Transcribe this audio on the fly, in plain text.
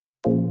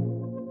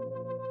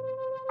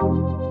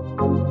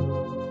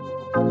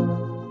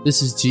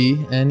This is G&E,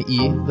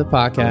 the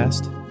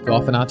podcast,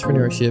 Golf and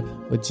Entrepreneurship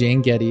with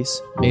Jane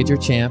Geddes, major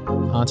champ,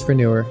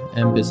 entrepreneur,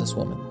 and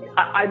businesswoman.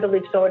 I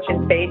believe so much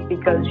in fate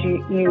because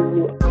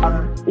you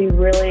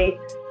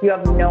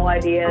have no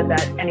idea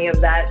that any of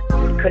that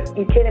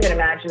you can't even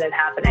imagine it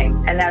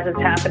happening. And as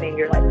it's happening,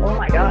 you're like, oh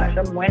my gosh,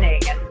 I'm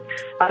winning. And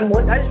I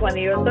just won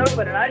the US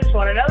Open and I just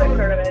won another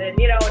tournament. And,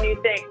 and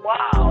you think,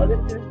 wow,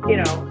 this is,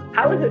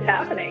 how is this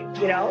happening?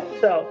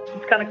 So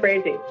it's kind of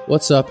crazy.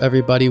 What's up,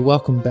 everybody?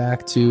 Welcome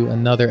back to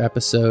another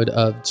episode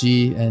of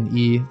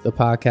G&E, the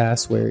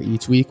podcast, where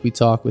each week we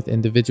talk with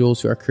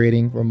individuals who are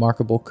creating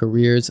remarkable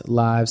careers,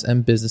 lives,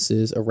 and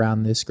businesses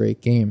around this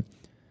great game.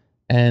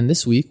 And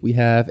this week we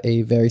have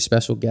a very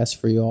special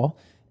guest for you all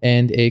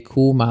and a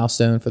cool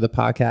milestone for the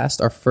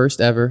podcast. Our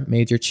first ever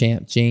major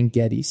champ, Jane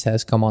Geddes,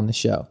 has come on the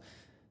show.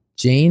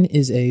 Jane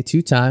is a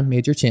two-time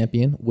major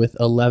champion with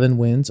 11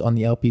 wins on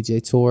the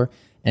LPGA Tour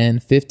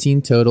and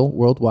 15 total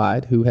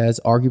worldwide, who has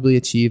arguably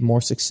achieved more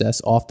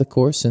success off the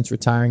course since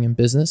retiring in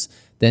business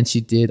than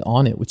she did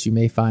on it, which you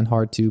may find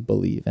hard to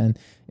believe. And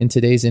in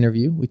today's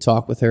interview, we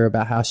talk with her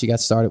about how she got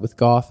started with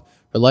golf,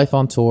 her life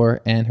on tour,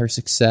 and her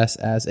success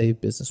as a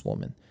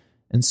businesswoman.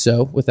 And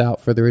so,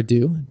 without further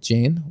ado,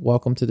 Jane,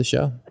 welcome to the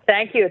show.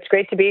 Thank you. It's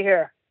great to be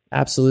here.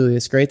 Absolutely.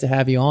 It's great to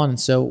have you on. And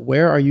so,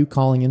 where are you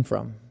calling in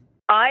from?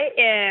 I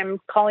am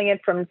calling in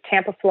from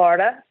Tampa,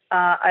 Florida.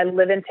 I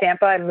live in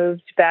Tampa. I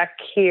moved back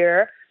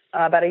here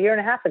about a year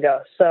and a half ago.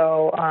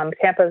 So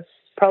Tampa's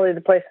probably the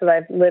place that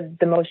I've lived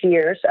the most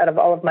years out of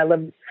all of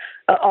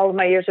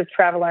my years of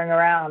traveling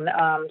around.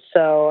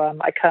 So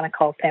I kind of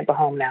call Tampa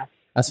home now.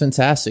 That's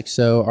fantastic.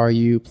 So are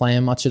you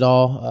playing much at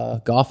all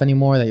golf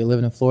anymore that you're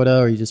living in Florida,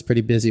 or are you just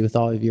pretty busy with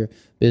all of your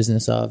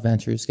business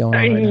ventures going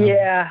on right now?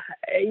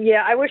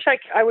 Yeah. I wish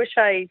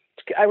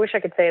I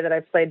could say that I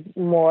played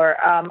more.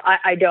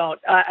 I don't.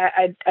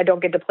 I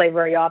don't get to play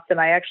very often.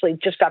 I actually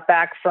just got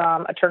back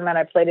from a tournament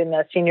I played in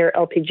the Senior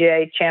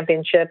LPGA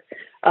Championship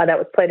that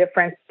was played at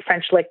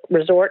French Lick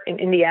Resort in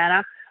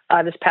Indiana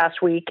this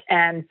past week.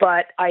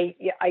 But I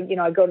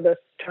go to those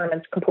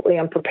tournaments completely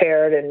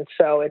unprepared, and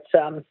so it's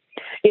I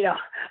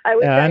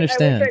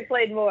understand. I wish I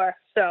played more.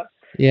 So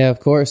yeah, of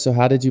course. So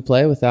how did you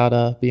play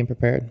without being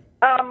prepared?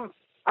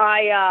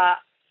 I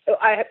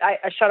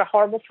shot a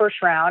horrible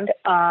first round.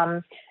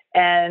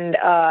 And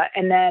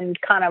then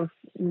kind of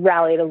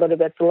rallied a little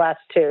bit the last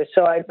two.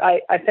 So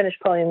I finished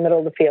probably in the middle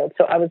of the field.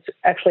 So I was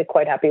actually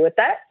quite happy with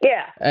that.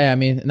 Yeah. Hey, I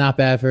mean, not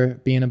bad for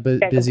being a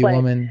busy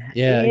woman.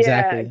 Yeah,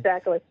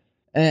 exactly.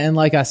 And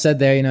like I said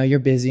there, you're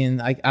busy,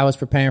 and I was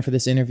preparing for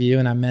this interview,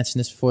 and I mentioned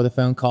this before the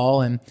phone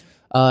call, and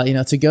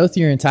to go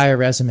through your entire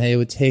resume, it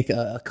would take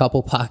a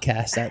couple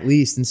podcasts at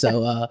least. And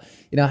so,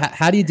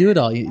 how do you do it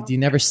all? Do you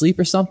never sleep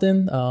or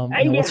something?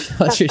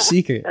 What's your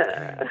secret?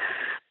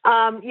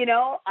 I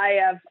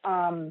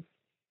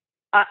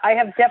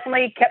have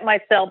definitely kept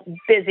myself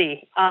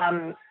busy.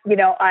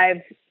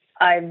 I've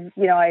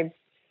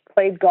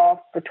played golf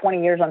for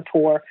 20 years on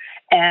tour,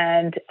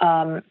 and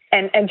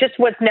just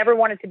was never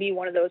wanted to be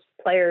one of those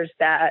players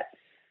that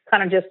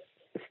kind of just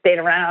stayed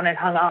around and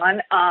hung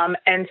on.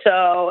 And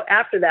so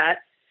after that,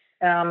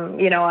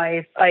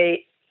 I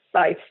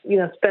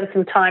spent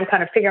some time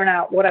kind of figuring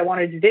out what I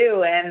wanted to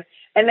do, and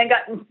then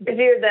got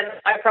busier than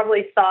I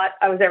probably thought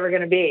I was ever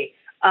going to be.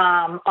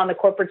 On the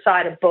corporate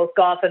side of both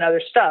golf and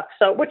other stuff.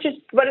 But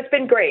it's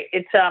been great.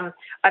 It's,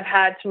 I've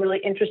had some really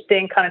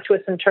interesting kind of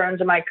twists and turns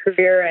in my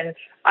career, and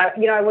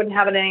I wouldn't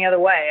have it any other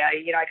way.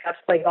 I got to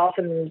play golf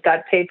and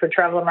got paid for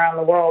traveling around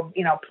the world,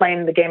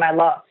 playing the game I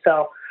love.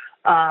 So,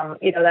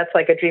 that's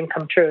like a dream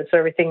come true. So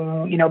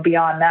everything,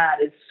 beyond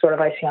that is sort of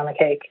icing on the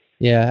cake.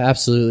 Yeah,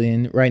 absolutely.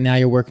 And right now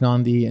you're working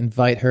on the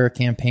Invite Her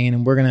campaign,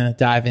 and we're going to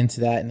dive into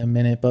that in a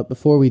minute. But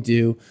before we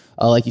do,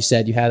 like you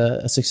said, you had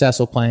a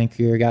successful playing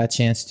career, got a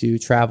chance to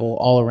travel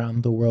all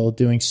around the world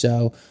doing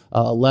so,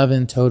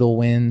 11 total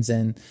wins.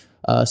 And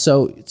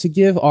so to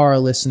give our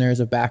listeners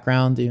a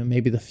background,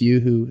 maybe the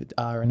few who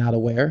are not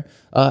aware,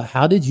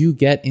 how did you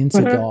get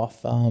into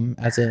golf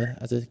as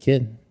a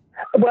kid?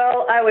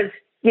 Well, I was,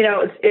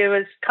 it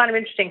was kind of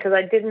interesting because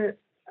I didn't,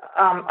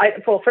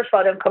 first of all,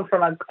 I don't come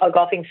from a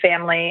golfing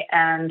family,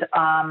 and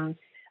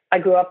I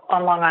grew up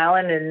on Long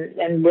Island,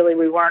 and really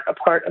we weren't a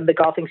part of the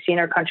golfing scene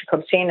or country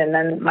club scene. And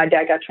then my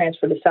dad got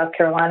transferred to South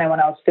Carolina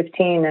when I was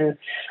 15, and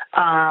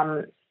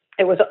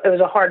it was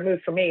a hard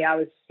move for me. I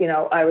was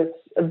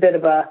a bit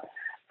of an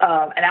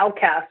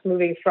outcast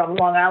moving from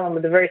Long Island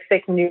with a very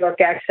thick New York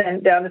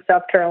accent down to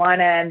South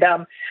Carolina, and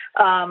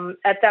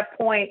at that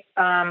point.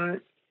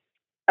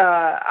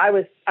 I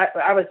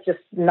was just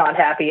not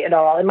happy at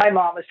all. And my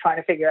mom was trying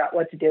to figure out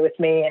what to do with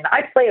me. And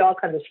I played all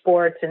kinds of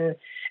sports and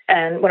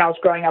when I was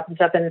growing up and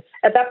stuff. And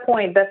at that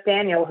point, Beth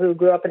Daniel, who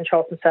grew up in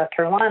Charleston, South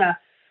Carolina,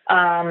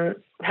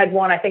 had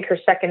won, I think, her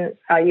second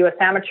U.S.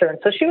 amateur. And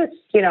so she was,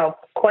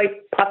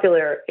 quite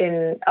popular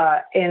in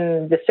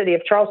the city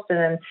of Charleston.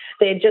 And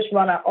they had just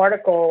run an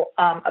article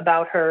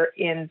about her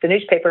in the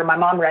newspaper. My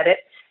mom read it,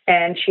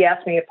 and she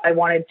asked me if I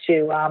wanted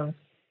to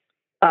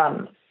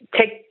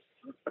take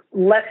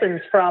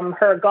lessons from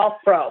her golf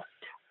pro.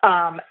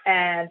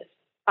 And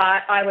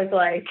I was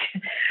like,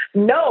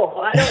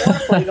 no, I don't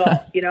want to play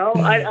golf.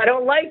 I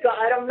don't like golf.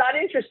 I'm not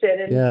interested.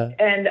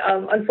 And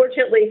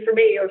unfortunately for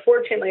me, or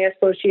fortunately, I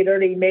suppose she had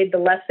already made the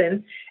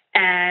lesson.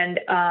 And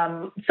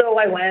so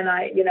I went.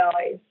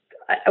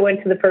 I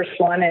went to the first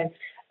one, and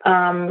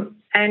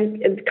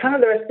kind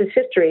of the rest is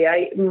history.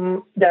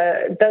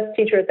 The best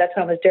teacher at that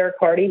time was Derek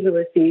Hardy, who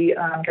was the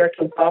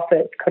director of golf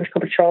at Country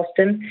Club of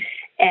Charleston.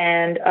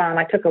 And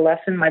I took a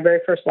lesson, my very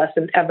first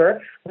lesson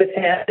ever, with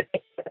him.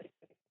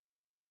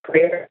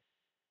 Career.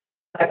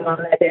 On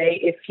that day,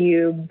 if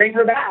you bring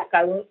her back,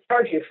 I won't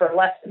charge you for a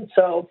lesson.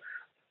 So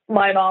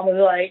my mom was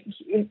like,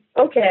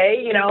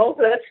 okay,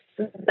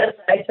 that's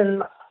nice.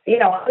 And,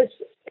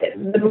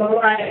 the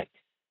moment I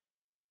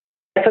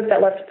took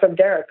that lesson from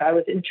Derek, I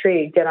was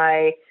intrigued, and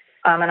I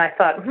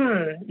thought,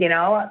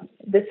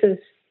 this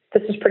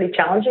is pretty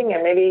challenging,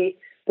 and maybe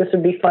this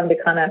would be fun to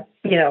kind of,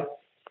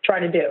 try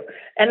to do.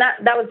 And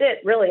that was it,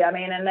 really. I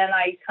mean, and then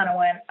I kind of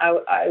went, I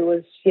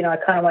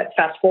kind of went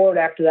fast forward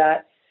after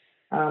that.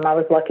 I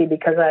was lucky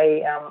because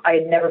I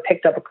had never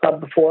picked up a club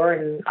before,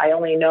 and I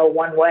only know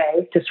one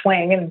way to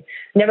swing, and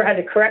never had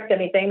to correct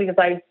anything because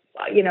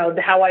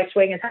how I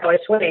swing is how I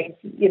swing,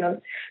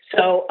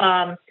 So,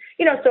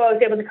 so I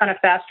was able to kind of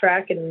fast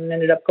track and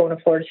ended up going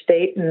to Florida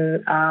State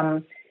and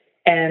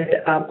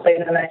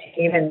played on that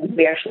team. And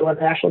we actually won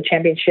the national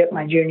championship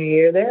my junior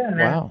year there. And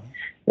then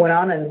went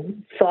on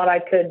and thought I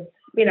could,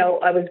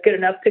 I was good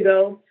enough to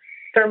go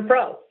turn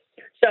pro.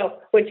 So,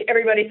 which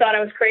everybody thought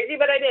I was crazy,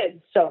 but I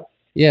did. So.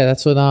 Yeah,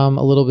 that's what I'm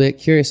a little bit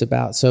curious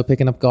about. So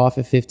picking up golf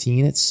at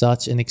 15, it's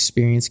such an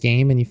experience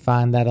game, and you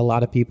find that a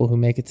lot of people who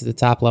make it to the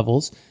top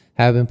levels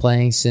have been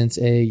playing since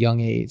a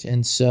young age.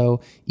 And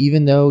so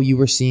even though you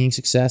were seeing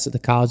success at the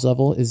college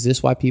level, is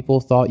this why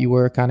people thought you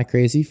were kind of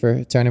crazy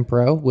for turning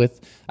pro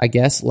with, I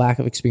guess, lack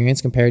of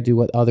experience compared to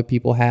what other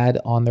people had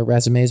on their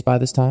resumes by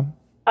this time?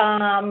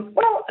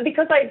 Well,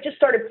 because I just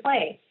started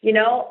playing, and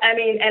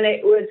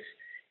it was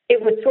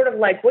sort of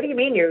like, what do you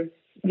mean you're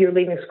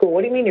leaving school?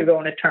 What do you mean you're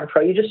going to turn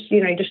pro? You just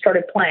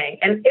started playing.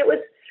 And it was,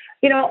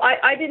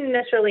 I didn't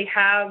necessarily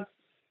have,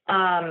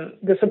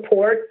 the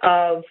support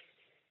of,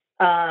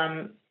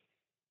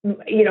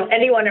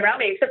 anyone around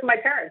me except for my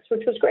parents,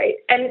 which was great.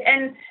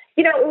 And,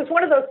 it was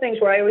one of those things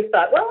where I always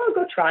thought, well, I'll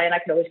go try and I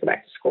can always go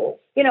back to school,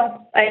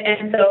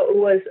 and so it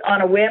was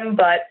on a whim,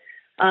 but,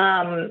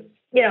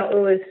 it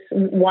was,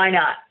 why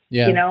not?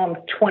 Yeah. I'm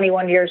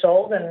 21 years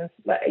old and,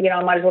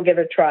 I might as well give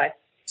it a try.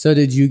 So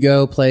did you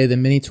go play the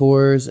mini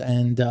tours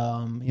and,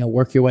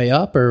 work your way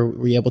up, or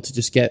were you able to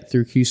just get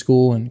through Q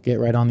school and get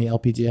right on the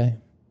LPGA?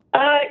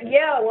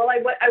 Yeah, well,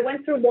 I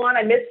went through one,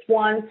 I missed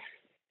once,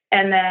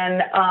 and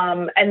then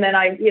I,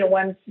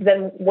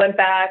 went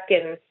back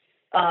and,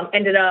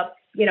 ended up,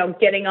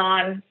 getting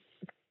on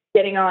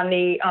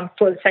the,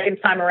 for the second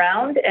time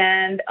around.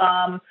 And,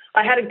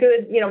 I had a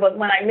good, but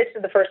when I missed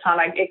it the first time,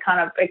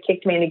 it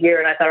kicked me into gear,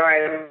 and I thought, all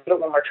right, I'm going to do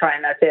one more try,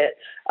 and that's it.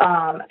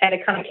 And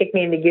it kind of kicked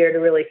me into gear to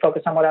really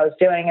focus on what I was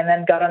doing, and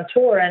then got on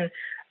tour. And,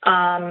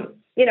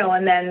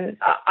 and then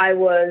I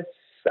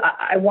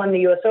won the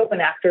U.S. Open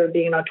after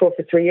being on tour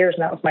for 3 years,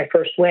 and that was my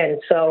first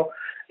win. So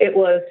it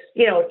was,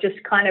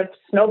 just kind of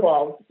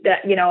snowballed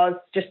that, it's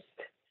just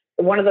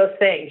one of those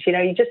things, you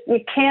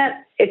can't,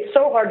 it's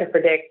so hard to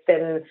predict.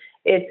 And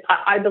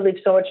I believe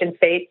so much in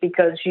fate,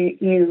 because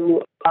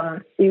you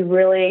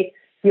really,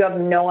 you have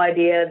no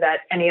idea that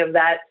any of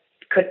that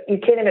you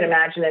can't even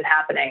imagine it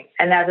happening.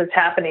 And as it's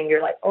happening,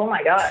 you're like, oh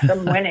my gosh,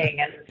 I'm winning.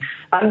 And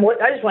I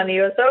just won the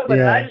U.S. Open,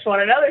 and I just won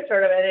another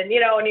tournament. And,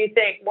 and you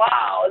think,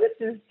 wow,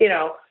 this is,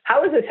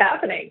 how is this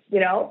happening?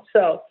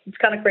 So it's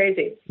kind of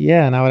crazy.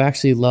 Yeah. And I would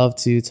actually love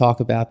to talk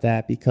about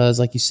that, because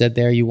like you said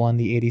there, you won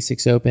the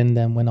 86 Open,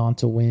 then went on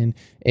to win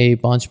a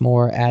bunch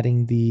more,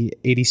 adding the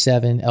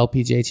 87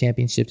 LPGA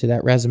championship to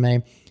that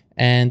resume.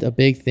 And a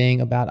big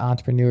thing about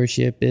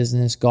entrepreneurship,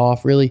 business,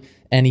 golf, really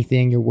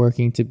anything you're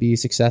working to be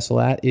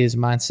successful at, is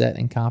mindset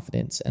and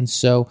confidence. And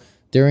so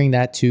during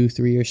that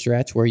 2-3 year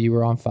stretch where you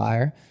were on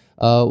fire,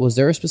 was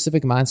there a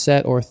specific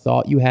mindset or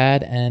thought you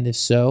had? And if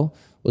so,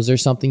 was there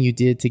something you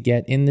did to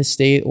get in this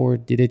state, or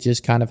did it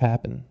just kind of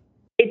happen?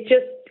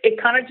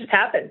 It kind of just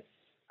happened.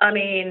 I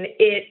mean,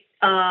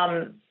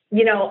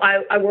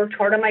 I worked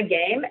hard on my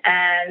game,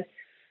 and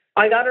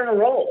I got on a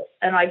roll,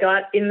 and I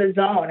got in the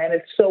zone, and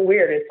it's so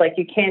weird. It's like,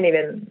 you can't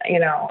even,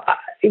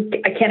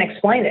 I can't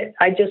explain it.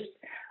 I just,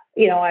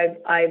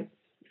 I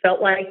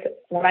felt like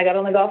when I got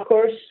on the golf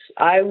course,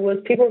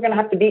 people were going to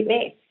have to beat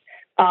me.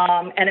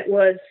 And it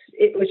was,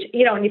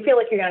 and you feel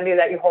like you're going to do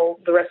that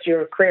the rest of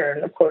your career.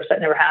 And of course that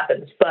never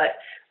happens. But,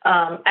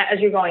 as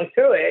you're going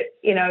through it,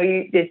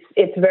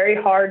 it's very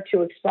hard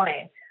to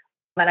explain.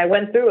 And I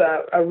went through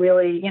a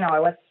really, I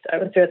went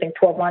through, I think,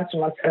 12 months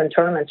and won 7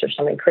 tournaments or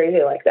something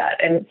crazy like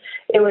that. And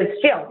it was,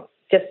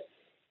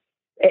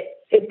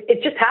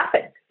 it just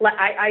happened. Like,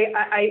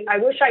 I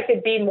wish I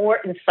could be more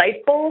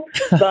insightful,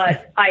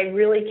 but I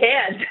really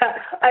can't.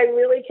 I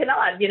really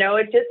cannot.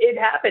 It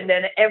happened.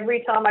 And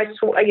every time I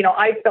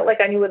felt like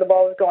I knew where the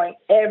ball was going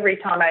every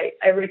time I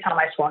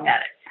swung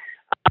at it.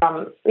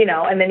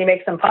 And then you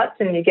make some putts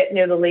and you get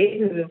near the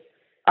lead, and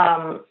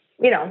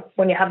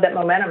when you have that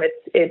momentum,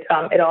 it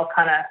all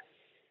kind of,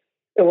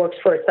 it works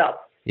for itself.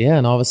 Yeah,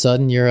 and all of a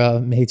sudden you're a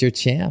major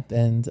champ.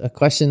 And a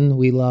question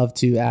we love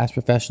to ask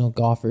professional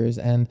golfers,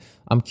 and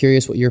I'm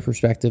curious what your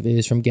perspective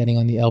is from getting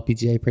on the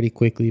LPGA pretty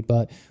quickly,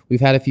 but we've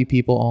had a few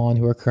people on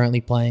who are currently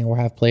playing or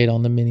have played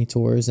on the mini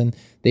tours, and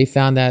they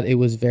found that it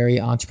was very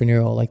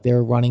entrepreneurial, like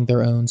they're running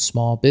their own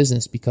small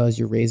business because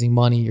you're raising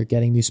money, you're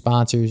getting new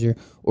sponsors, you're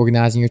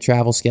organizing your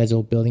travel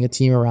schedule, building a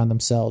team around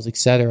themselves,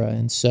 etc.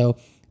 And so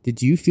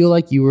did you feel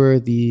like you were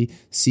the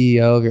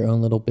CEO of your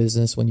own little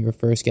business when you were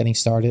first getting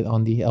started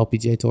on the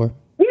LPGA Tour?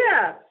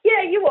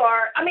 Yeah, you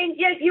are. I mean,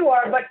 yeah, you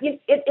are. But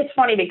it's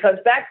funny because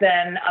back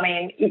then, I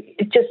mean,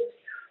 it just,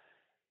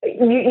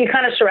 you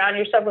kind of surround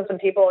yourself with some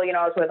people. I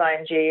was with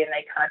IMG and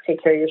they kind of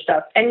take care of your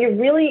stuff. And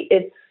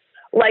it's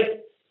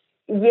like,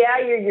 yeah,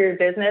 you're your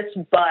business,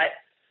 but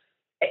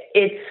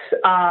it's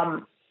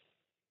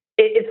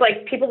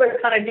like people that are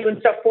kind of doing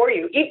stuff for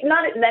you.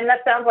 Then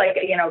that sounds like,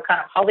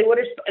 kind of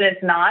Hollywoodish, and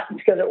it's not,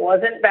 because it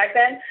wasn't back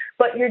then.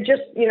 But you're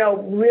just,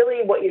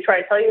 really what you try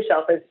to tell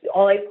yourself is,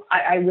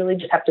 I really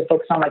just have to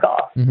focus on my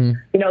golf. Mm-hmm.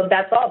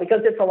 That's all,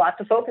 because it's a lot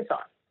to focus on.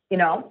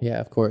 Yeah,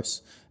 of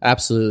course.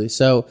 Absolutely.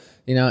 So,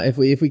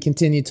 if we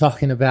continue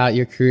talking about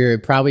your career,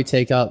 it'd probably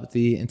take up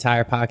the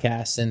entire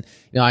podcast. And,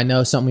 I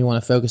know something we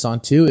want to focus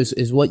on too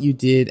is what you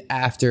did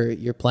after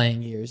your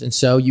playing years. And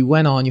so you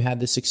went on, you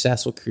had this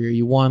successful career.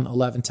 You won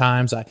 11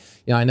 times. I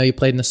know you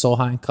played in the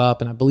Solheim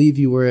Cup, and I believe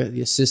you were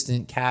the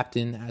assistant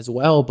captain as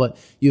well, but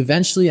you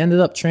eventually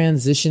ended up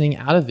transitioning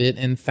out of it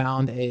and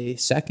found a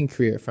second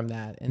career from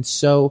that. And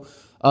so,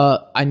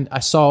 I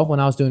saw when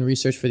I was doing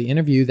research for the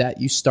interview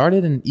that you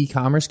started an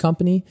e-commerce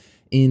company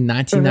in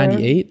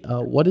 1998.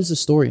 Mm-hmm. What is the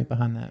story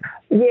behind that?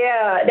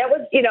 Yeah, that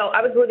was,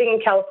 I was living in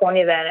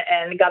California then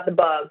and got the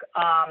bug.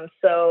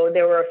 So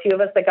there were a few of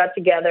us that got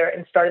together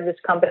and started this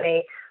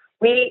company.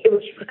 It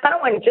was kind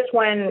of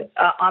when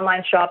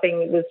online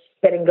shopping was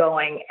getting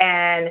going.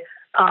 And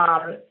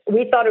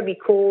we thought it'd be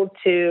cool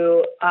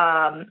to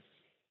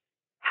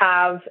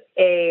have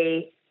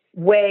a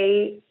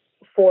way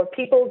for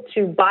people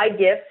to buy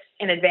gifts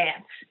in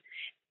advance.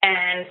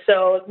 And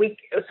so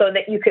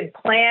that you could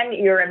plan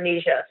your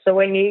amnesia. So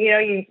when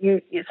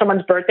you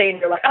someone's birthday and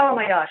you're like, oh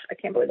my gosh, I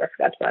can't believe I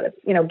forgot to buy a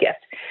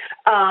gift.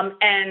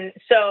 And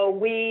so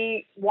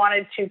we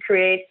wanted to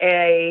create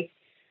a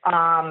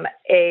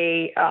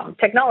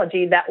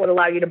technology that would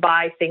allow you to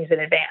buy things in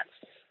advance.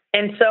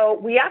 And so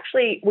we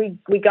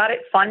got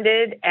it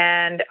funded,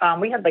 and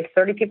we had like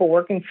 30 people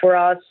working for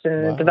us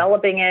and wow.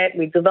 developing it.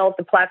 We developed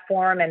the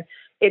platform, and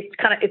it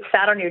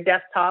sat on your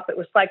desktop. It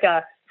was like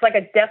a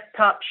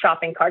desktop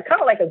shopping cart, kind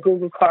of like a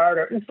Google card,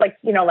 or it's like,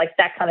 like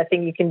that kind of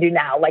thing you can do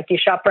now. Like you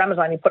shop for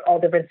Amazon, you put all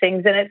different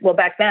things in it. Well,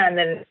 back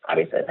then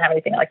obviously didn't have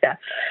anything like that.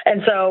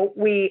 And so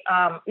we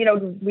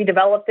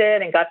developed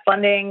it and got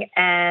funding,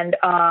 and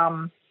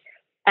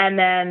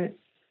then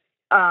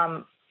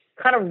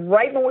kind of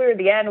right when we were at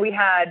the end, we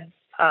had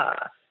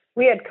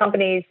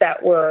companies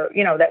that were,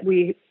 that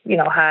we,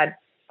 had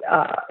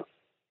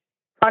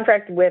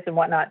contracted with and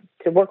whatnot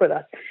to work with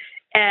us.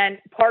 And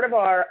part of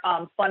our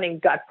funding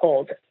got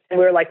pulled. And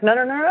we were like, no,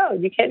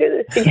 you can't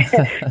do this.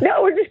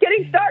 No, we're just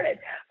getting started.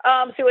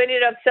 So we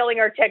ended up selling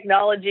our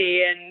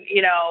technology, and,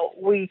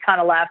 we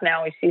kind of laugh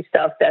now. We see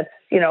stuff that's,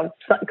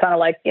 kind of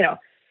like,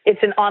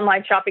 it's an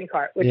online shopping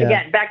cart, which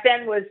again, back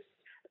then was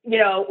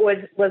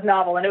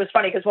novel. And it was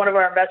funny because one of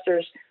our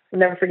investors, I'll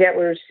never forget,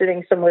 we were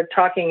sitting somewhere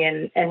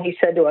talking, and he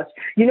said to us,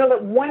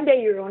 that one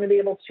day you're going to be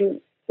able to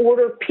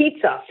order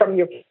pizza from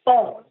your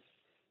phone.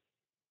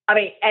 I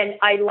mean, and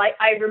I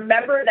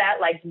remember that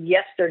like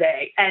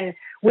yesterday, and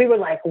we were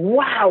like,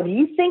 wow, do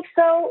you think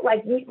so?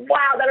 Like,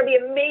 wow, that'll be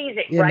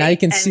amazing. Yeah, right? Now you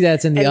can see that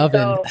it's in the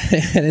oven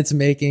and it's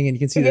making, and you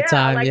can see the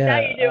time. Like now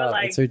you do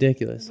it's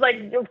ridiculous. Like,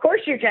 of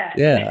course you can.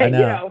 Yeah, I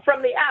know.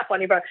 From the app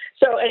on your phone.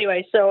 So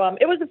anyway, it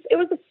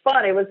was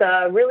fun. It was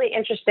really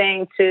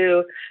interesting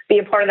to be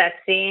a part of that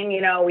scene.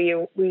 We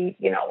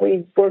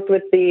worked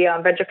with the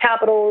venture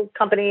capital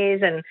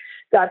companies and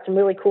got some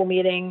really cool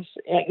meetings.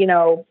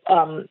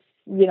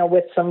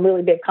 With some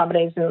really big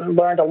companies, and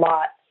learned a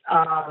lot.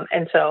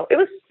 And so it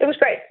was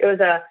great. It was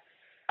a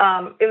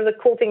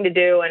cool thing to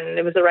do, and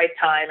it was the right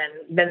time. And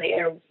then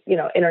the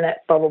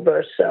internet bubble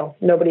burst, so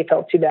nobody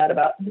felt too bad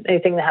about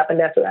anything that happened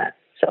after that.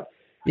 So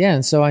yeah,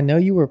 and so I know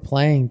you were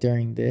playing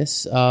during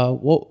this.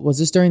 What was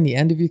this during the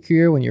end of your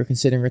career when you were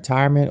considering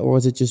retirement, or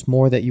was it just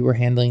more that you were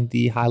handling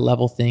the high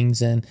level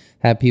things and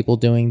had people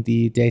doing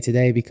the day to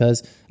day?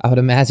 Because I would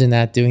imagine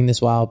that doing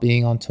this while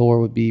being on tour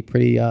would be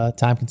pretty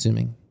time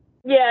consuming.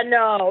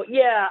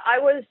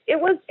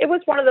 It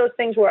was one of those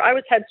things where I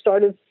had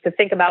started to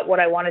think about what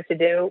I wanted to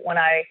do when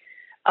I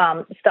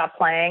stopped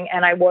playing,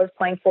 and I was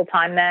playing full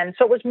time then.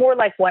 So it was more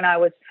like when I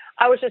was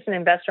just an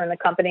investor in the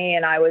company,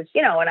 and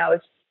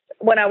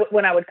when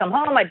I would come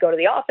home, I'd go to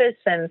the office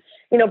and,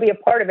 be a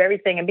part of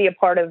everything and be a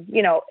part of,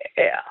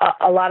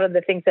 a lot of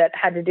the things that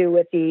had to do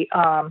with the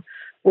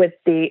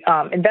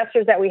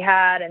investors that we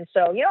had. And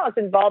so, I was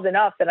involved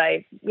enough that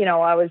I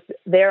was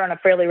there on a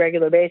fairly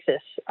regular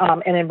basis,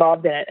 and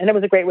involved in it. And it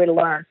was a great way to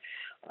learn.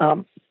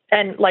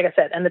 And like I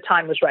said, and the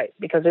time was right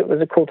because it was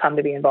a cool time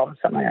to be involved in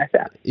something like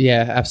that.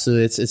 Yeah,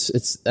 absolutely.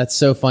 It's that's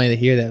so funny to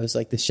hear that. It was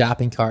like the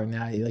shopping cart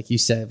now. Like you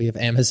said, we have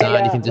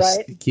Amazon. You can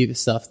just keep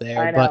stuff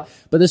there.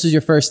 But this was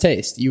your first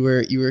taste. You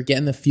were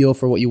getting the feel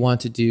for what you wanted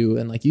to do,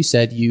 and like you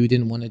said, you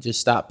didn't want to just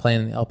stop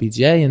playing the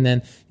LPGA and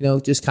then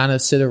just kind of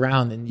sit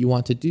around, and you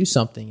want to do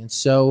something. And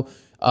so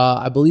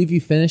I believe you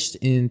finished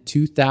in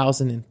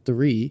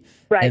 2003.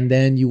 Right. And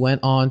then you went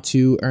on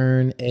to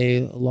earn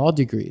a law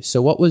degree. So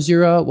what was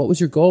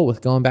your goal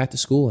with going back to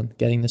school and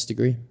getting this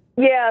degree?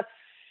 Yeah,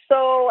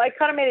 so I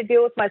kind of made a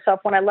deal with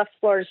myself when I left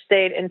Florida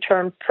State and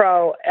turned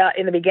pro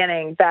in the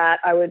beginning that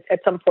I would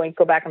at some point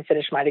go back and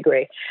finish my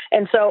degree.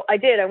 And so I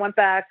did. I went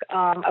back.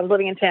 I was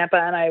living in Tampa,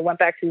 and I went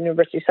back to the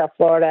University of South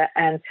Florida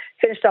and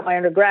finished up my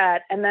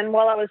undergrad. And then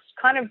while I was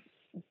kind of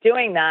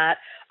doing that,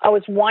 I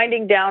was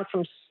winding down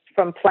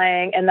from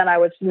playing, and then I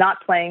was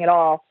not playing at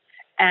all.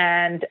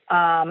 And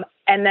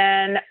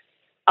then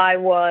I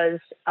was,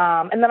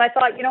 and then I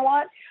thought, you know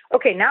what?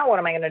 Okay, now what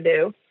am I going to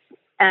do?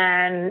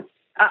 And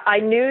I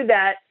knew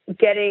that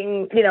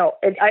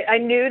I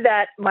knew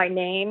that my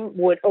name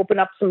would open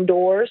up some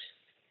doors,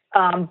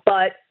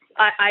 but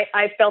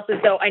I felt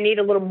as though I need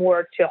a little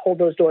more to hold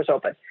those doors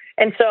open.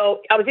 And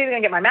so I was either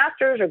going to get my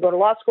master's or go to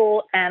law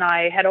school, and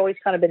I had always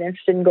kind of been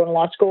interested in going to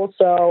law school.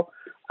 So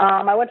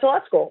I went to law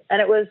school,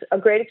 and it was a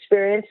great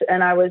experience.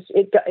 And I was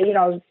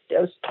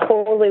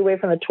totally away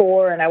from the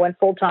tour, and I went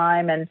full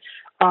time, and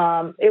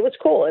it was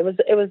cool. It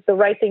was the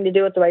right thing to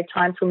do at the right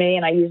time for me,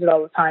 and I use it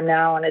all the time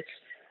now. And it's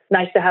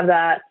nice to have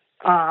that,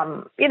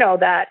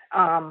 that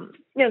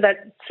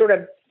sort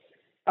of,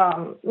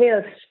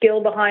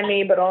 skill behind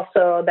me, but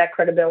also that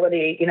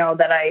credibility,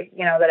 that I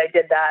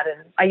did that,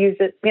 and I use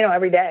it,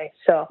 every day.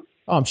 So,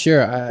 I'm sure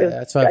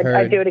that's what I've heard.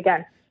 I do it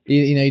again.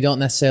 You don't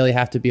necessarily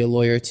have to be a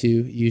lawyer to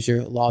use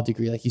your law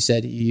degree. Like you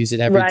said, you use it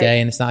every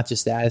day. And it's not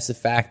just that, it's the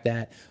fact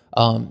that,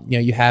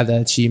 you have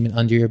that achievement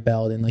under your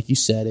belt. And like you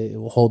said, it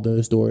will hold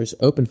those doors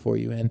open for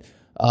you. And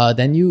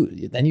then you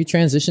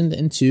transitioned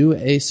into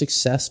a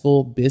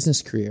successful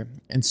business career.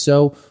 And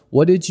so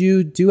what did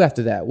you do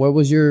after that? What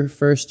was your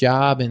first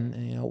job,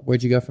 and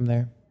where'd you go from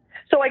there?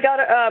 So I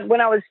got,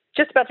 when I was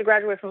just about to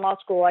graduate from law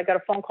school, I got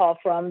a phone call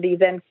from the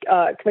then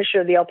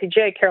commissioner of the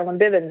LPGA, Carolyn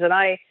Bivens. And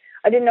I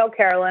didn't know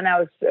Carolyn.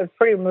 I was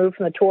pretty removed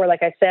from the tour,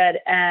 like I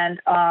said.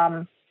 And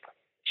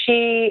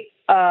she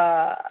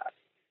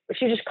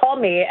just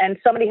called me, and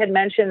somebody had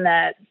mentioned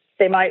that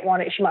she might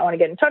want to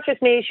get in touch with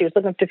me. She was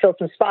looking to fill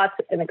some spots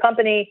in the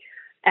company.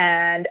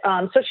 And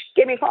so she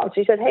gave me a call, and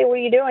she said, "Hey, what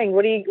are you doing?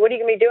 What are you going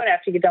to be doing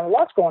after you get done with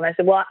law school?" And I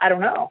said, "Well, I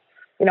don't know.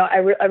 I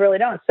really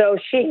don't." So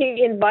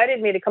she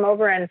invited me to come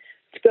over and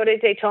to go to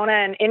Daytona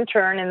and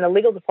intern in the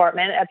legal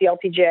department at the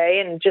LPGA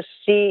and just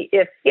see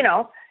if,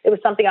 it was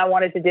something I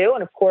wanted to do.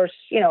 And of course,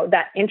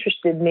 that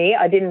interested me.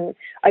 I didn't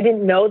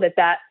know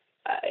that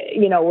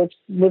was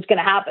going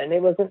to happen.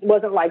 It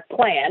wasn't like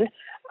planned.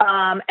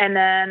 And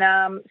then,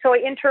 so I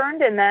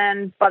interned, and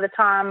then by the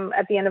time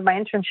at the end of my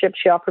internship,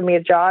 she offered me a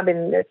job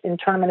in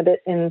tournament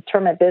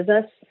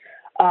business.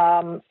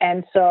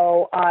 And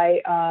so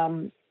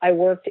I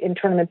worked in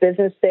tournament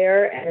business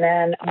there, and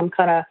then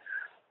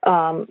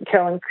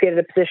Carolyn created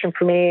a position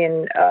for me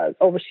in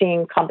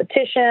overseeing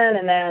competition,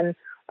 and then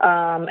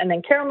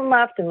Carolyn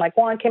left, and Mike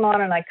Whan came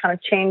on, and I kind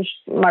of changed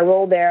my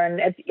role there. And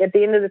at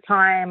the end of the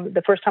time,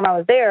 the first time I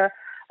was there,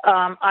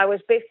 I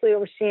was basically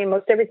overseeing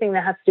most everything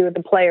that has to do with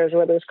the players,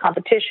 whether it was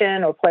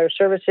competition or player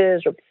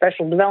services or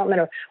professional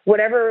development or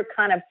whatever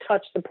kind of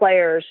touched the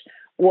players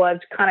was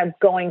kind of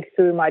going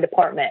through my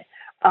department.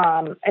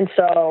 And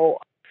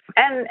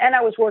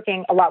I was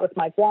working a lot with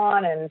Mike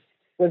Whan, and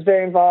was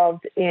very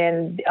involved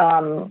in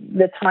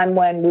the time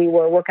when we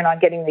were working on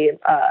getting the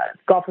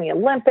golf in the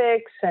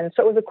Olympics. And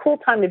so it was a cool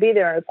time to be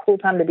there, and a cool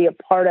time to be a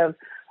part of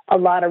a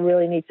lot of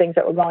really neat things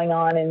that were going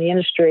on in the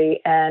industry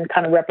and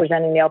kind of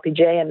representing the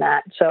LPGA in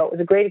that. So it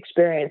was a great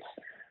experience.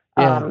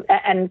 Yeah.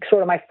 And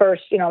sort of my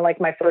first,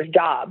 my first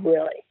job,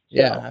 really. So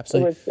yeah,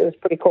 absolutely. It was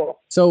pretty cool.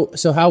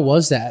 So how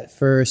was that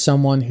for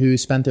someone who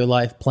spent their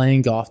life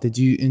playing golf? Did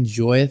you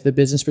enjoy the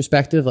business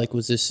perspective? Like,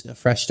 was this a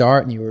fresh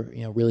start and you were,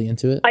 really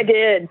into it? I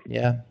did.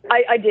 Yeah.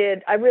 I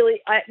did. I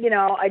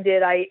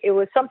did. It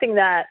was something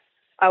that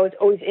I was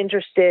always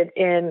interested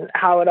in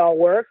how it all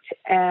worked,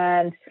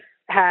 and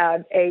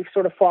had a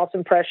sort of false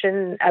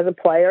impression as a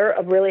player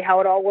of really how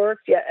it all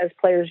worked, as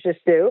players just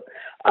do.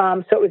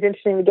 So it was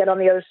interesting to get on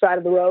the other side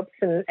of the ropes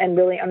and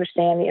really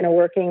understand the inner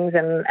workings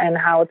and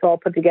how it's all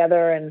put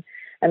together and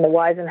the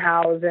whys and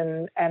hows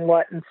and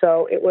what. And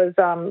so it was,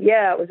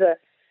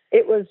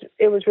 it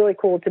was really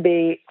cool to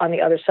be on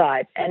the other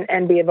side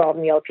and be involved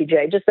in the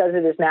LPGA, just as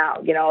it is now.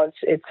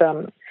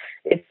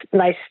 it's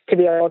nice to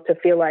be able to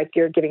feel like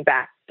you're giving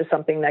back to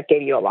something that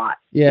gave you a lot.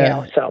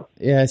 Yeah. So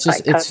it's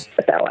just, it's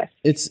that way.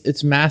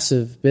 It's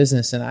massive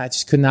business. And I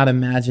just could not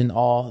imagine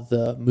all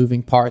the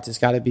moving parts. It's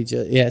gotta be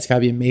it's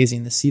gotta be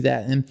amazing to see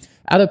that. And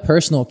out of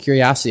personal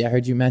curiosity, I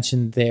heard you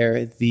mention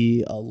there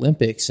the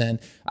Olympics, and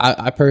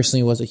I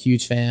personally was a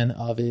huge fan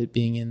of it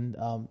being in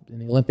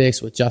the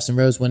Olympics with Justin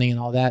Rose winning and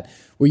all that.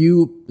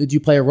 Did you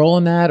play a role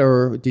in that,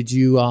 or did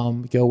you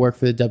go work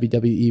for the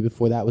WWE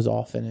before that was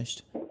all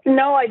finished?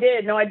 No, I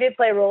did. No, I did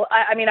play a role.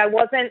 I mean, I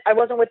wasn't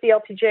with the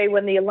LPGA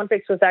when the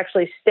Olympics was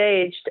actually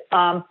staged.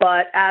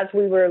 But as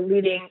we were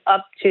leading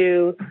up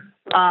to,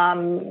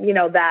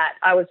 that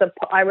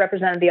I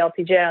represented the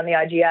LPGA on the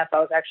IGF. I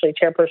was actually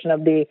chairperson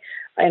of the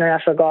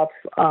International Golf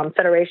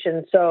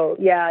Federation. So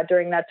yeah,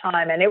 during that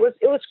time, and it was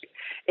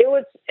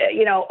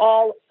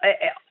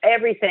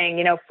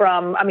everything,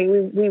 from, I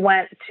mean, we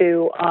went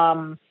to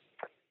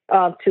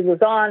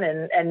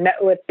Lausanne and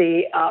met with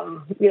the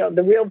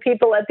real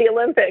people at the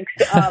Olympics.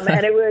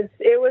 And it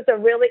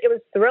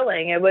was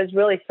thrilling. It was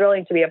really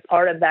thrilling to be a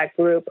part of that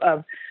group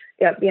of,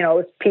 it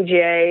was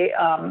PGA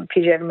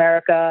of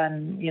America,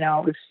 and,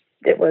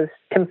 it was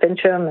Tim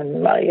Fincham, and,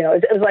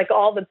 it was like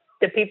all the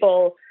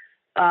people,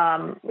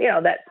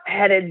 that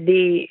headed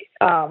the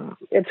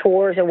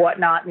tours and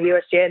whatnot in the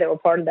USGA that were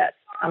part of that.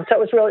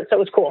 So it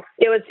was cool.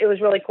 It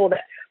was really cool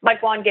that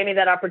Mike Whan gave me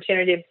that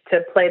opportunity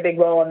to play a big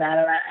role in that.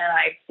 And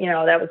I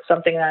that was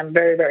something that I'm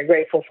very, very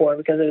grateful for,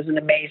 because it was an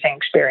amazing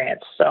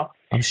experience. So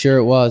I'm sure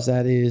it was.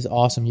 That is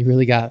awesome. You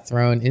really got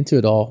thrown into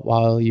it all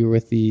while you were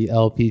with the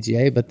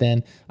LPGA, but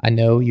then I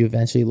know you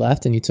eventually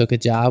left and you took a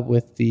job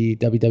with the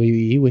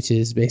WWE, which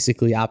is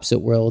basically opposite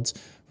worlds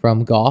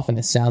from golf. And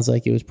it sounds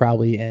like it was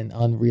probably an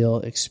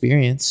unreal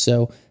experience.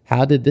 So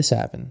how did this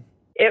happen?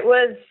 It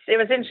was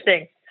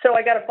interesting. So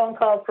I got a phone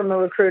call from a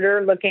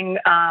recruiter looking,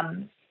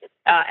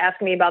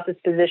 asking me about this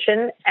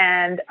position.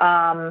 And,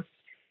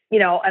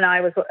 and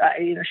I was,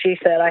 she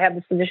said, I have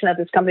this position at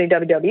this company,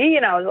 WWE.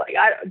 And I was like,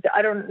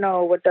 I don't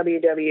know what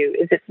WW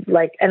is. It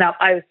like, and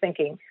I was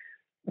thinking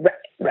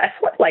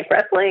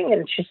wrestling.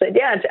 And she said,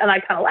 yeah. And I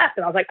kind of laughed,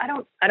 and I was like, I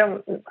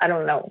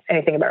don't know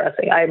anything about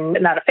wrestling. I'm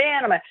not a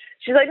fan.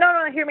 She's like,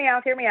 no, hear me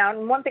out.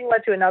 And one thing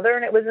led to another.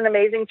 And it was an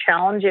amazing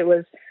challenge.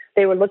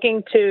 They were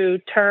looking to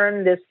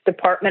turn this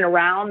department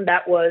around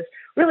that was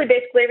really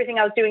basically everything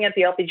I was doing at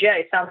the LPGA.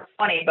 It sounds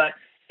funny, but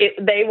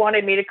they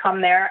wanted me to come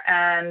there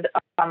and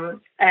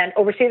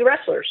oversee the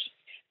wrestlers.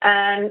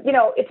 And,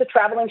 it's a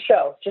traveling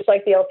show, just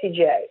like the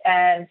LPGA.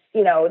 And,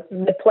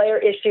 the player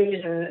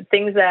issues and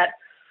things that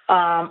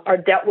are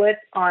dealt with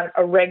on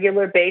a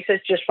regular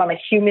basis, just from a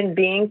human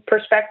being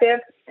perspective,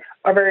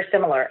 are very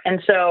similar.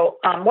 And so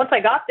once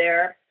I got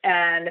there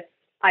and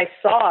I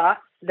saw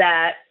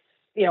that,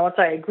 once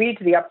I agreed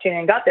to the opportunity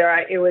and got there,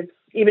 it was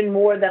even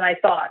more than I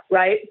thought.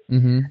 Right.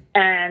 Mm-hmm.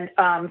 And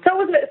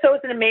so it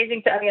was an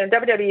amazing,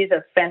 WWE is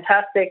a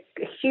fantastic,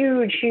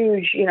 huge,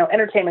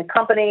 entertainment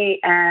company.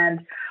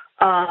 And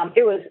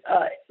it was,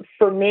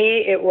 for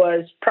me, it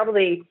was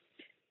probably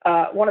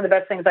one of the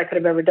best things I could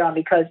have ever done,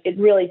 because it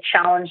really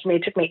challenged me.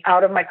 It took me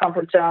out of my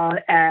comfort zone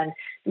and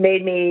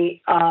made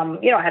me,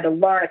 I had to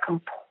learn a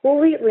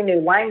completely new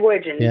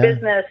language and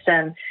business,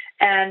 and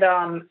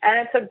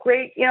it's a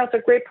great, it's a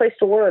great place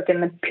to work.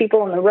 And the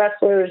people and the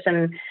wrestlers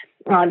and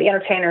the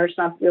entertainers,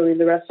 not really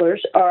the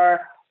wrestlers,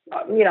 are,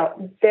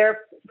 they're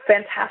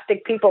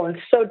fantastic people and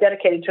so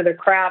dedicated to their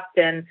craft.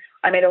 And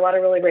I made a lot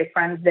of really great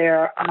friends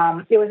there.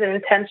 It was an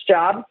intense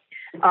job.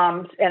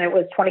 And it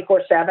was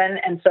 24/7.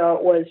 And so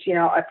it was,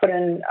 I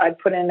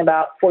put in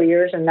about 4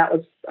 years, and that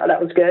was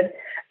good.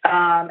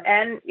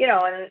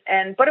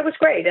 But it was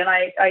great. And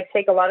I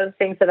take a lot of the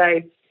things that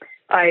I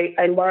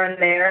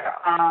learned there,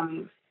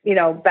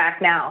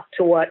 back now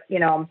to what,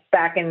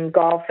 back in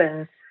golf,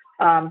 and,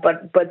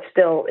 but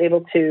still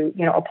able to,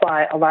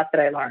 apply a lot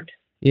that I learned.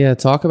 Yeah,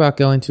 talk about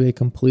going to a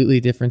completely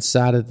different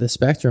side of the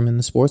spectrum in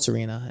the sports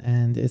arena.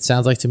 And it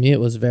sounds like to me it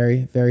was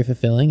very, very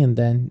fulfilling. And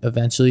then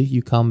eventually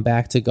you come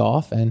back to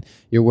golf and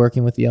you're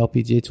working with the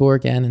LPGA Tour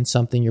again, and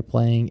something you're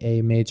playing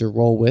a major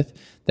role with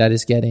that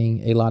is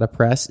getting a lot of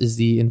press is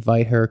the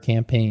Invite Her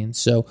campaign.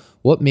 So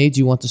what made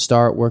you want to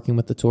start working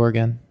with the tour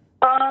again?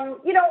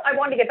 I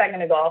wanted to get back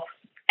into golf,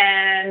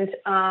 and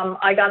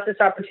I got this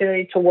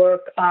opportunity to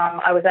work.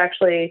 I was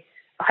actually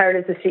hired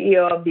as the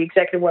CEO of the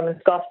Executive Women's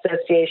Golf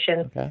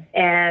Association. Okay.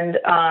 And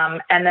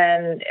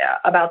then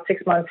about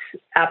 6 months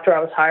after I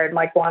was hired,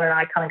 Mike Whan and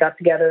I kind of got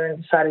together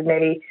and decided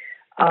maybe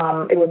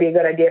it would be a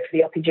good idea for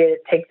the LPGA to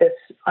take this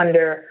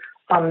under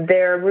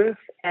their roof.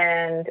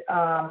 And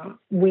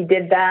we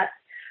did that.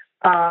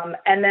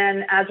 And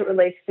then as it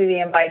relates to the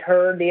Invite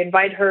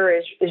Her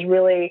is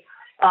really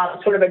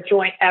sort of a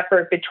joint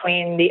effort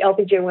between the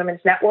LPGA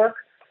Women's Network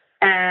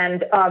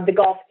and the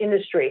golf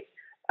industry.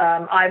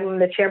 I'm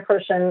the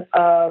chairperson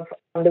of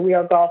the We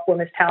Are Golf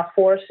Women's Task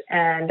Force,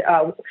 and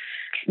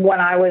when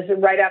I was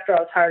right after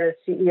I was hired as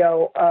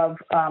CEO of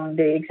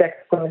the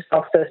Executive Women's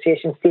Golf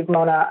Association, Steve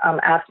Mona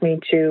asked me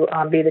to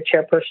be the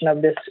chairperson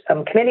of this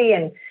committee,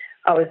 and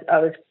I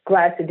was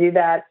glad to do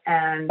that.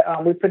 And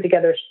we put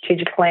together a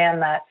strategic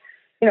plan that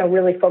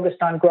really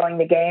focused on growing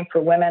the game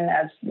for women,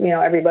 as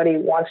everybody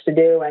wants to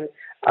do. And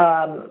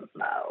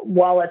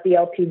while at the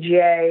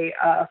LPGA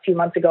a few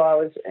months ago, I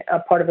was a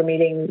part of a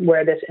meeting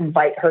where this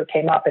Invite Her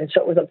came up, and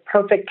so it was a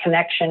perfect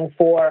connection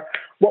for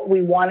what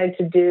we wanted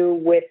to do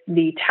with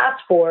the task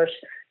force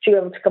to be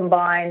able to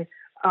combine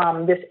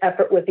this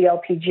effort with the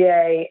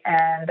LPGA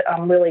and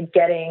really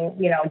getting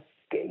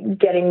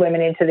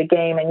women into the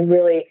game and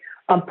really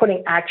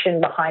putting action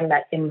behind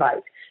that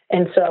invite.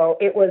 And so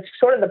it was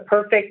sort of the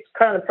perfect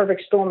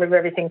storm of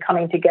everything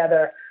coming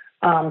together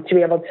to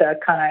be able to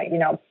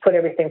kind of, put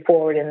everything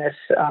forward in this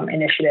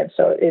initiative.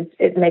 So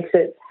it makes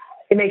it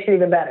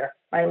even better,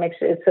 right?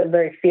 It's a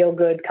very feel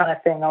good kind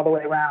of thing all the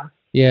way around.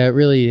 Yeah, it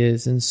really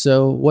is. And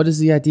so what is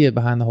the idea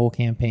behind the whole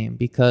campaign?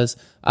 Because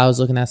I was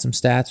looking at some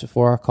stats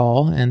before our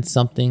call, and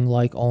something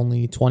like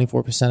only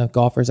 24% of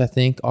golfers, I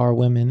think, are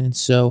women. And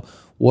so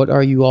what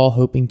are you all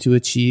hoping to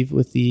achieve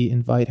with the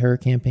Invite Her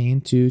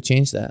campaign to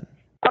change that?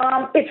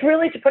 It's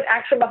really to put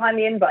action behind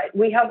the invite.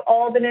 We have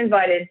all been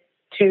invited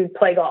to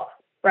play golf,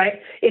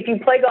 right? If you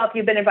play golf,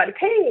 you've been invited.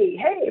 Hey,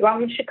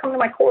 Ron, you should come to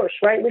my course,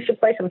 right? We should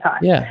play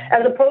sometime. Yeah.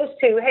 As opposed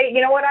to, hey,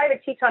 you know what? I have a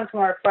tee time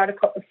tomorrow,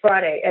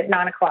 Friday at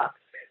 9:00.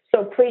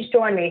 So please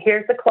join me.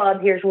 Here's the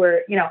club. Here's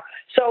where,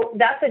 so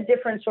that's a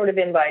different sort of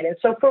invite. And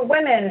so for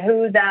women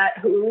who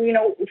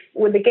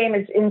where the game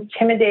is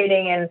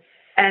intimidating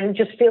and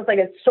just feels like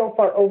it's so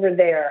far over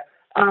there,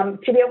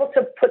 to be able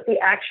to put the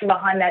action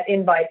behind that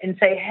invite and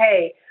say,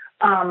 hey,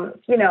 a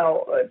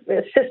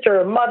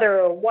sister or mother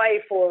or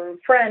wife or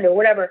friend or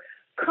whatever,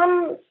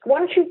 why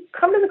don't you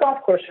come to the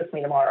golf course with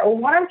me tomorrow? Or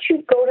why don't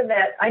you go to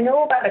that? I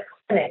know about a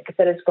clinic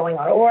that is going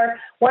on. Or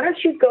why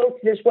don't you go to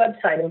this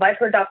website,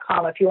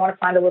 inviteher.com, if you want to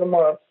find a little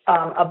more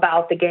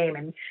about the game,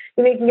 and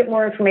you can get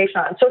more information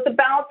on it. So it's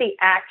about the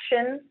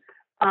action,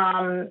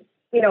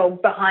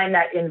 behind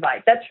that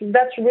invite.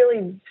 That's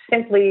really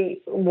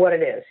simply what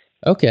it is.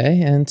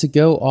 Okay, and to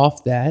go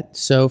off that,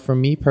 so for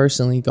me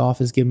personally, golf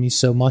has given me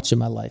so much in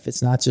my life.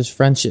 It's not just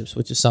friendships,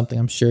 which is something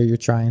I'm sure you're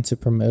trying to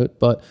promote,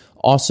 but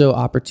also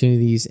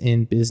opportunities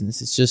in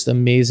business. It's just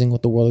amazing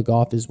what the world of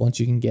golf is once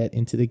you can get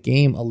into the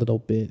game a little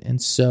bit.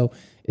 And so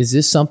is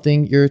this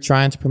something you're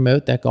trying to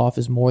promote, that golf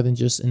is more than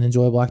just an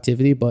enjoyable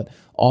activity, but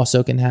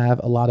also can have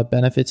a lot of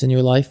benefits in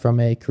your life from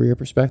a career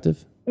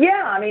perspective? Yeah,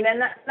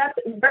 and that's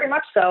very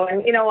much so.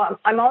 And,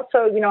 I'm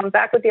also, I'm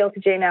back with the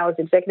LPGA now as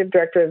executive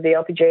director of the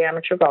LPGA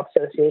Amateur Golf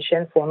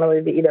Association, formerly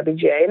the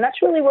EWGA. And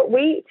that's really what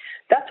we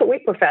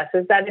profess,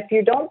 is that if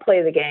you don't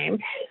play the game,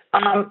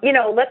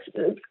 let's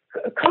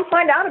come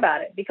find out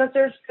about it, because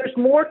there's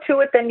more to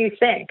it than you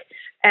think.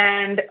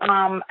 And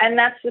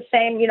that's the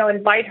same,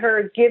 Invite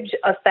Her gives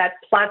us that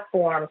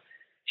platform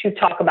to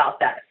talk about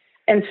that.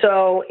 And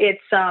so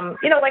it's,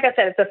 like I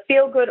said, it's a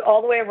feel good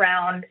all the way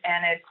around,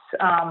 and it's,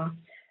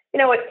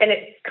 and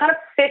it kind of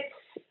fits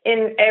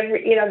in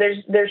every,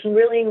 there's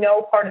really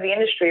no part of the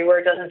industry where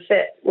it doesn't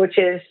fit, which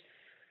is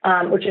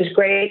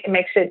great. It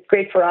makes it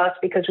great for us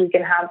because we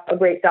can have a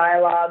great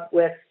dialogue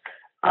with,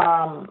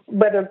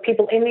 whether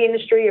people in the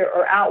industry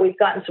or out. We've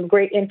gotten some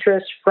great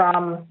interest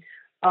from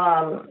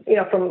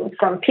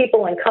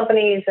people and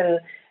companies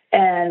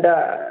and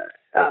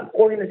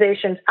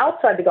organizations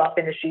outside the golf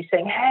industry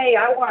saying, hey,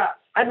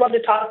 I'd love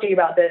to talk to you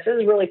about this. This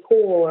is really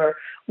cool. Or,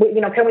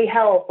 can we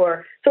help?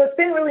 So it's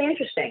been really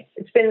interesting.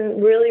 It's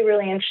been really,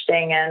 really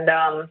interesting. And,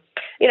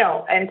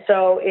 and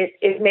so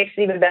it makes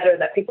it even better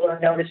that people are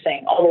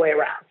noticing all the way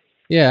around.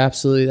 Yeah,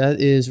 absolutely. That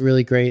is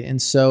really great.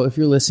 And so if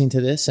you're listening to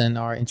this and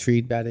are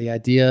intrigued by the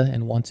idea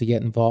and want to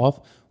get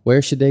involved,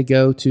 where should they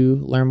go to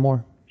learn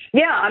more?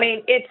 Yeah,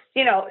 it's,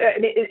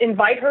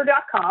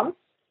 inviteher.com.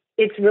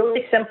 It's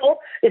really simple.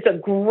 It's a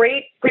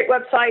great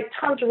website,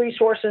 tons of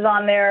resources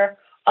on there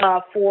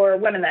for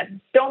women that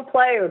don't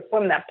play or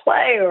women that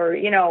play, or,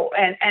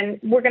 and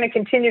we're going to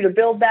continue to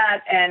build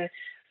that. And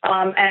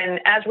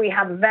as we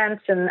have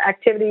events and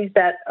activities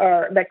that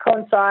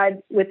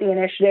coincide with the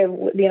initiative,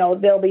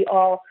 they'll be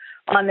all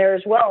on there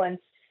as well. And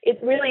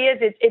it really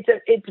is,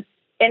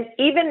 and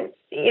even,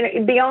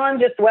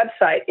 beyond just the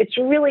website, it's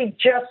really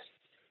just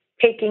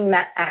taking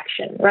that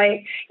action,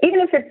 right?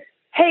 Even if it's,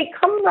 hey,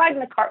 come ride in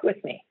the cart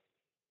with me.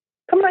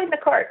 Come ride in the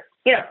cart,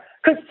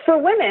 because for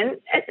women,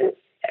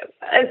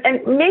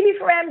 and maybe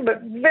for men,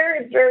 but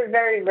very, very,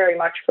 very, very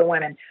much for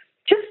women,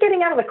 just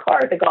getting out of the car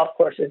at the golf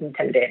course is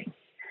intimidating.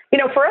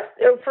 For us,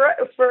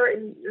 for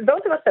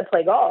those of us that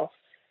play golf,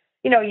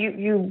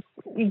 you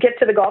get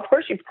to the golf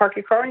course, you park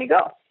your car and you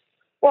go.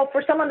 Well,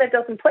 for someone that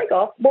doesn't play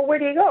golf, where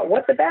do you go?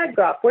 What's the bag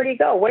drop? Where do you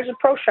go? Where's the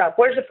pro shop?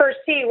 Where's the first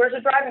tee? Where's the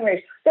driving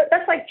range?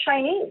 That's like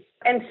Chinese.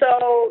 And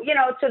so,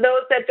 to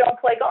those that don't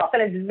play golf,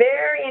 and it's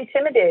very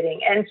intimidating.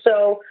 And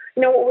so,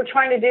 what we're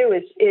trying to do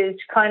is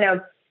kind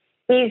of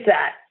ease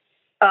that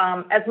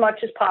as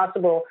much as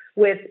possible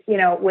with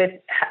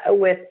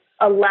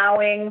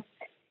allowing,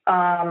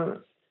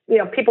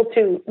 people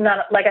to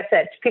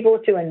people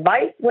to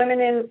invite women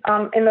in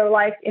their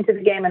life into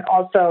the game, and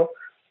also,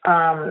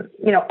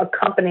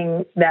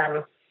 accompanying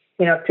them,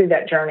 through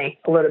that journey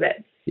a little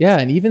bit. Yeah,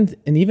 and even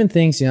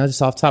things,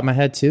 just off the top of my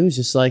head too, is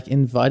just like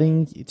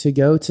inviting to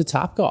go to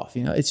Topgolf.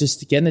 It's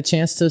just getting a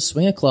chance to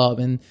swing a club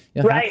and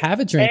have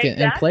a drink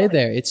and play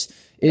there. It's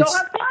go have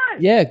fun.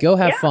 Yeah, go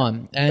have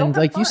fun. And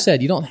like you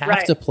said, you don't have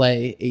Right. to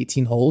play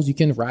 18 holes. You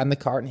can ride in the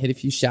cart and hit a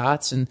few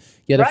shots and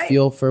get a Right.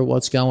 feel for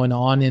what's going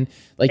on. And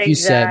like you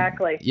said,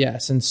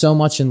 yes, and so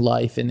much in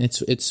life. And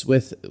it's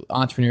with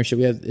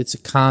entrepreneurship. It's a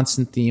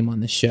constant theme on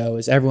the show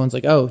is everyone's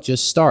like, oh,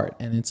 just start.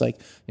 And it's like,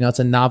 it's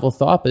a novel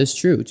thought, but it's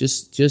true.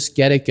 Just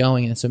get it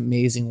going. And it's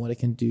amazing what it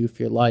can do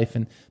for your life.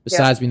 And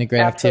besides being a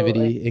great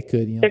activity, it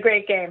could, It's a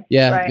great game.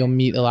 yeah, Right. you'll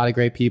meet a lot of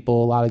great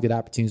people. A lot of good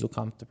opportunities will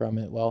come from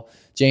it. Well,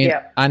 Jane,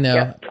 I know.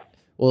 Yeah.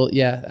 Well,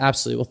 yeah,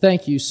 absolutely. Well,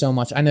 thank you so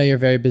much. I know you're a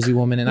very busy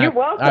woman, and You're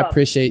welcome. I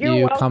appreciate You're you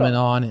welcome. coming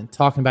on and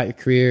talking about your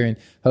career, and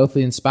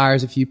hopefully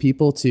inspires a few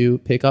people to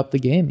pick up the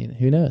game.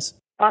 Who knows?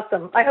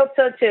 Awesome. I hope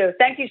so too.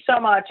 Thank you so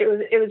much. It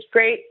was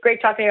great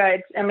talking to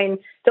you.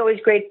 It's always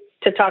great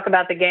to talk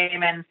about the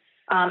game, and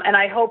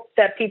I hope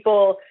that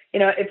people,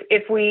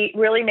 if we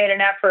really made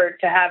an effort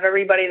to have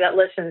everybody that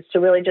listens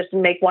to really just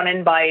make one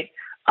invite,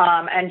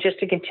 and just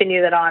to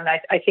continue that on,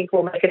 I think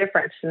will make a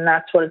difference, and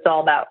that's what it's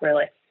all about,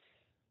 really.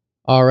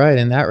 All right,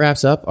 and that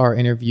wraps up our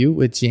interview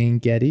with Jane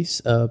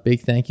Geddes. A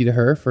big thank you to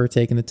her for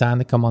taking the time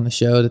to come on the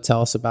show to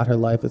tell us about her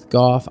life with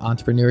golf,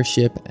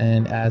 entrepreneurship,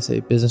 and as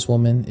a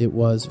businesswoman. It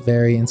was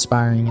very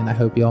inspiring, and I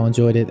hope you all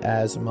enjoyed it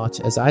as much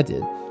as I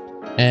did.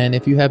 And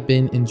if you have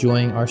been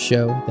enjoying our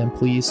show, then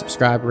please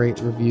subscribe,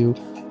 rate, review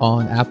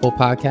on Apple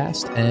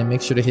Podcast, and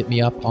make sure to hit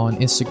me up on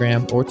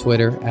Instagram or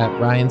Twitter at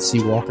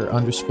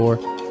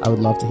RyanCWalker_. I would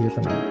love to hear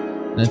from you.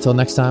 And until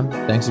next time,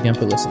 thanks again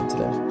for listening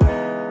today.